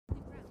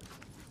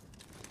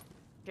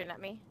shooting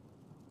at me.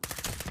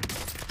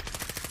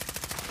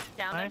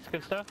 Down Nice,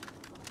 good stuff.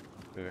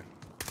 Moving.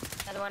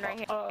 Another one right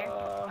here.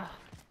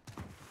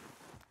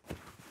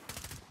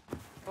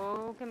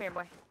 Oh, come here,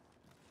 boy.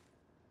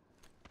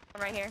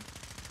 One right here.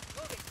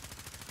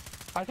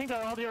 I think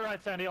they're all to your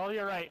right, Sandy. All to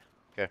your right.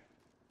 Okay.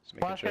 Just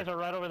making Flash sure. guys are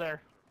right over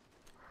there.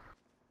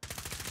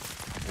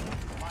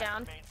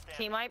 Down.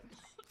 Team wipe.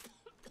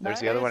 There's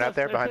the other one out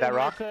there behind that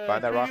rock.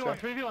 Behind that rock.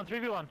 3v1,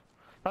 3v1.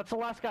 That's the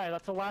last guy.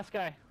 That's the last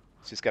guy.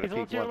 She's got to He's a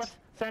little peek to your once. left.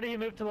 Sandy, you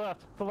move to the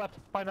left. To the left.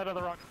 Find that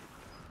other rock.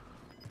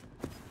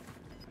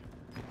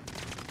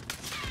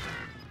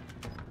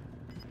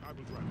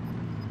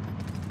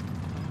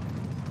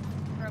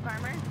 Broke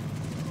armor.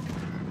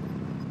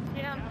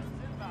 Down.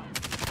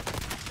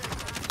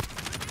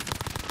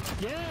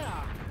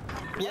 Yeah!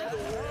 Yeah.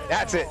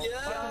 That's it.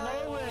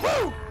 Yeah.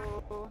 Woo!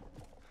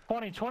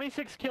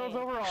 26 kills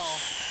overall.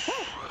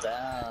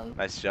 Damn.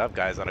 Nice job,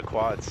 guys, on a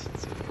quads.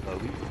 It's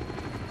elite.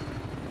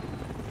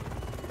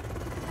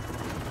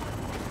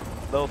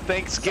 Little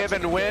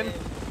Thanksgiving win. Game.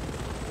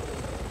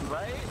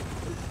 Right?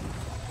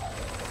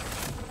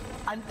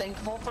 I'm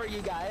thankful for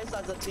you guys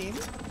as a team.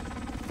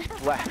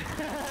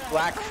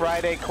 Black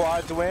Friday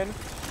quads win.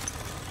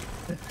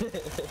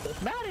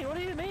 Maddie, what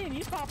do you mean?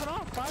 You popping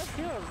off 5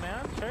 kills,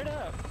 man. Straight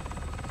up.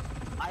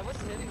 I was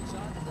hitting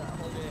shots that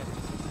whole game.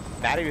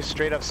 Matty was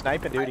straight up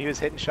sniping, dude. He was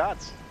hitting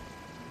shots.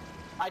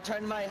 I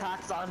turned my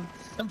hacks on.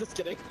 I'm just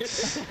kidding.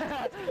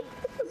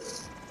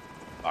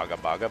 Baga,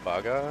 baga,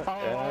 baga.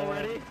 Oh,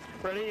 ready?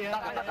 Ready?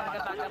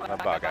 Yeah.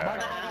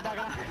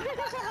 Baga.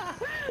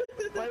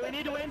 Wait, we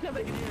need to wait until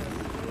they can hear us.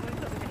 We need to wait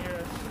until they can hear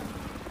us.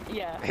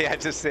 Yeah. Yeah,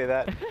 just say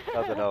that.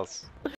 Nothing else.